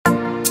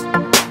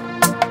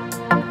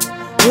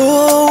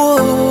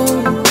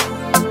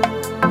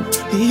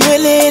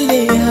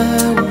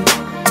yawe.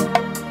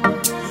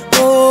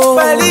 Oh,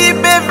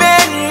 palibe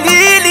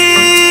venilili,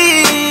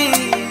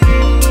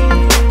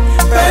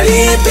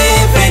 palibe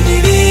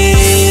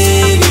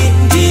venilili,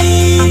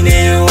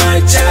 ndine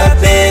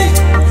wachape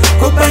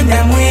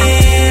kopanda mwe.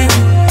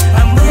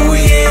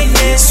 Ambuye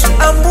Yesu,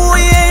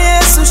 ambuye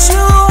Yesu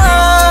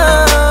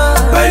shua.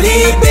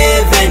 Palibe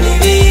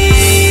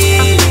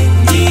venilili,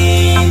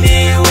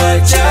 ndine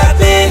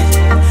wachape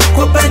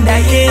kopanda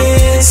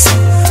Yesu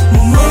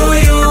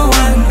mumoyo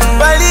wanga.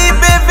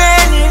 Palibe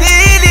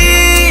venilili,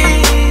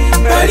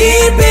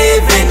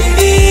 palibe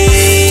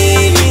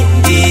venilili,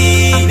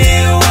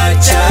 ndine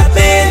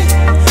wachape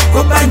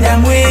kopanda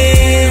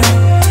mwe.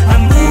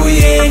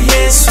 Ambuye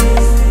Yesu.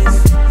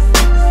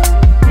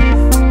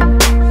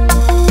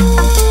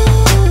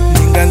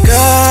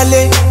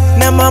 Ningankale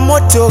na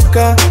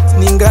mamotoka,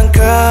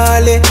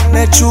 ningankale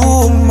na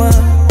chuma,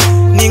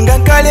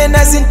 ningankale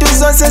na zintu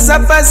zonse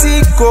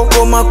zapaziko,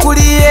 koma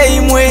kuliye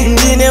imwe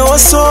ndine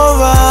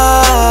osova.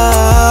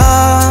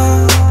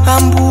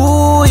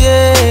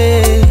 Ambuye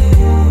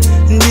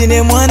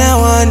ndine mwana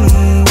wanu,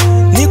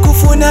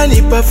 nikufuna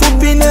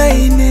lipafupi na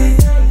ine,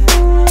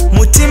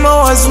 mutima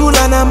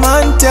wazula na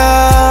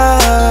manta.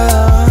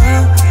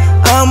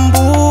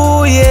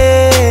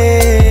 Ambuye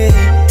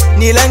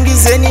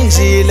nilangizeni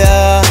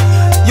njila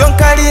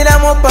yonkalila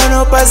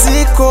mopano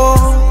paziko,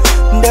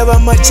 ndaba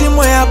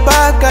machimwe ya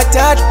paka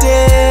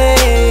tate.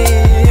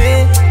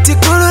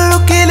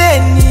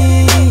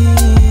 Tikululukileni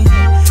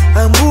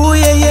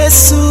ambuye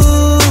Yesu.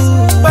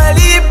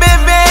 Palibe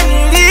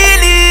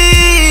venilili,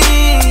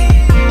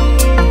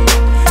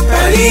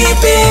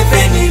 palibe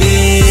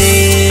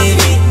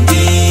venilili,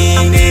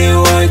 ndine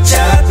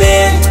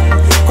wachape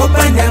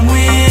kopanda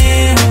mwe.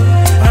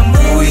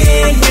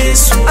 Ambuye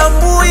Yesu,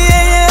 ambuye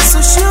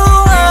Yesu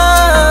shua.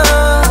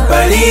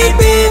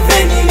 Palibe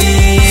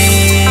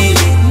venilili,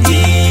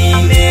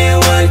 ndine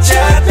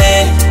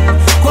wachape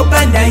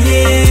kopanda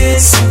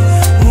Yesu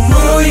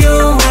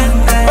mumoyo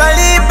wanga.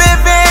 Palibe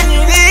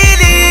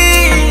venilili,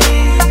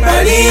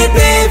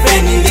 palibe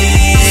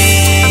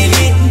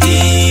venilili,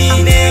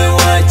 ndine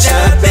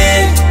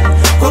wachape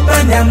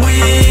kopanda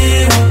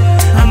mwe.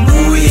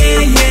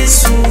 Ambuye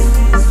Yesu.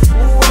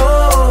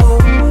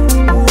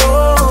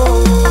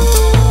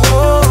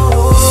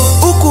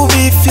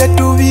 Ukubifya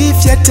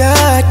tubifya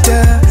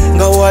tata,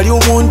 nga wali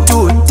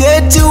umuntu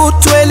teti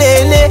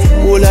utwelele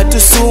ula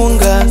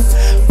tusunga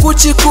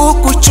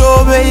kuchikuku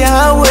chobe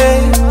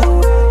yawe.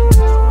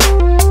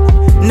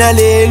 Na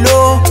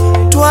lelo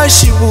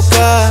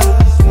twashibuka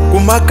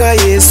kumaka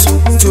Yesu,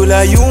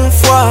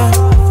 tulayumfwa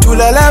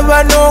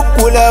tulalaba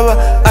nokulaba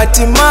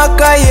ati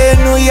maka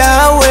yenu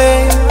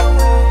yawe.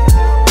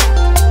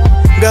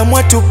 Nga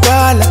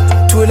mwatupala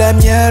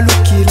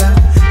tulamyalukila,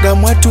 nga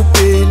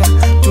mwatupela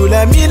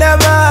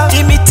tulamilaba.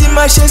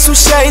 Imitima shesu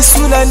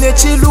shaisula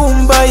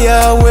nechilumba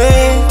yawe.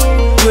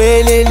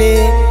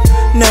 Twelele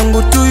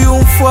nangu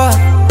tuyumfwa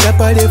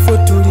tapalefo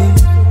tuli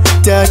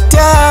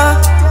tata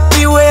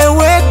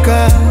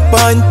iweweka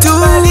pantu.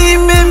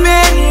 Palibe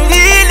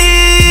venilili,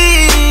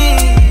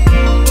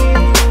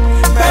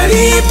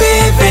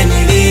 palibe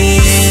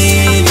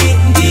venilili,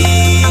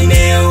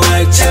 ndine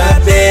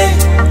wachape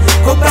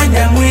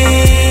kopanda mwe.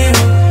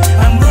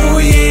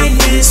 Ambuye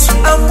Yesu,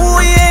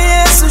 ambuye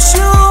Yesu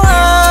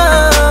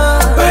shua.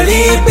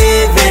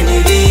 Palibe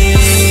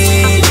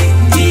venilili,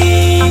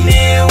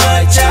 ndine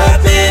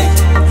wachape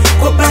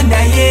kopanda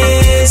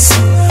Yesu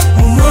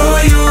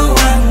mumoyo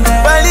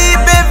wanga.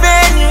 Palibe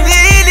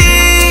venilili,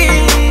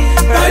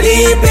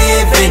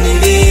 palibe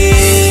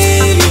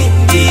venilili,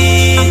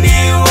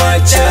 ndine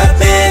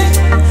wachape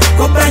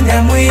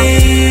kopanda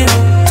mwe.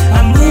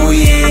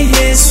 Ambuye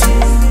Yesu.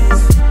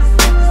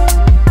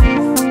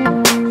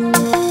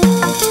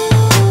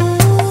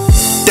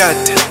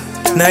 Tata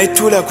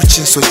naitula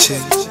kuchinso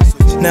chenu,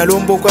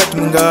 nalomba okwati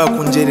mungawa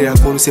kunjerera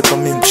koluse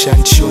pamwe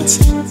mkushandishotse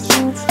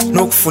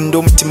nokufunda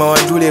omutima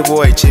wandule bo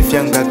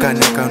waichefyanga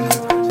kana kanu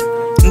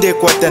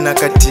ndekwata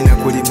nakatina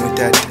kulimwe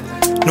tata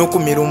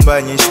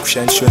nokumirumba nyinshi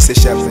kushandishotse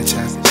shapa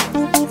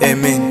chabe.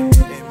 Amen.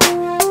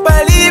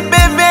 Palibe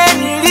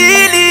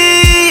venilili,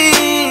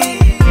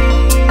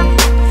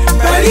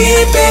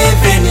 palibe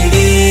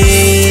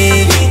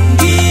venilili,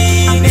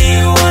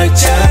 ndine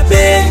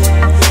wachape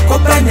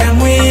kopanda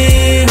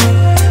mwe.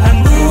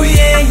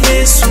 Ambuye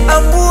Yesu,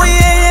 ambuye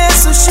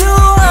Yesu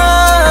shua.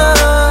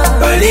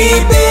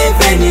 Palibe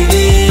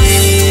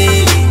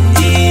venilili,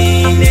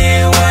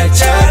 ndine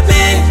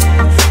wachape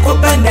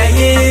kopanda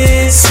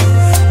Yesu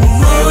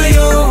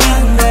mumoyo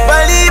wanga.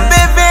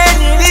 Palibe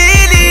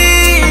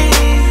venilili,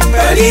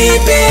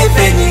 palibe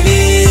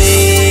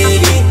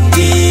venilili,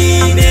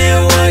 ndine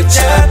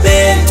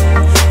wachape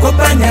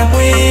kopanda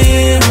mwe.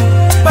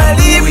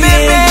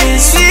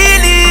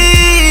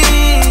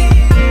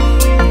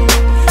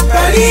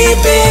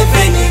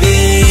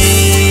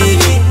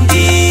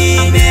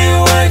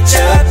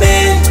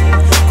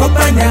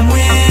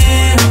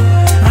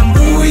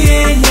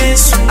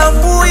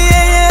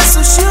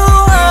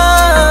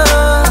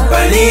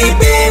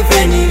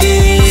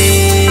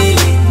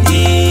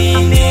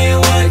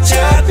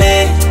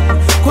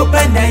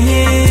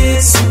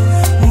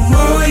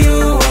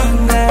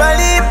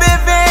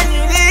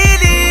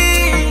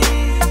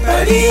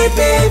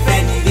 kulibe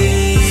veni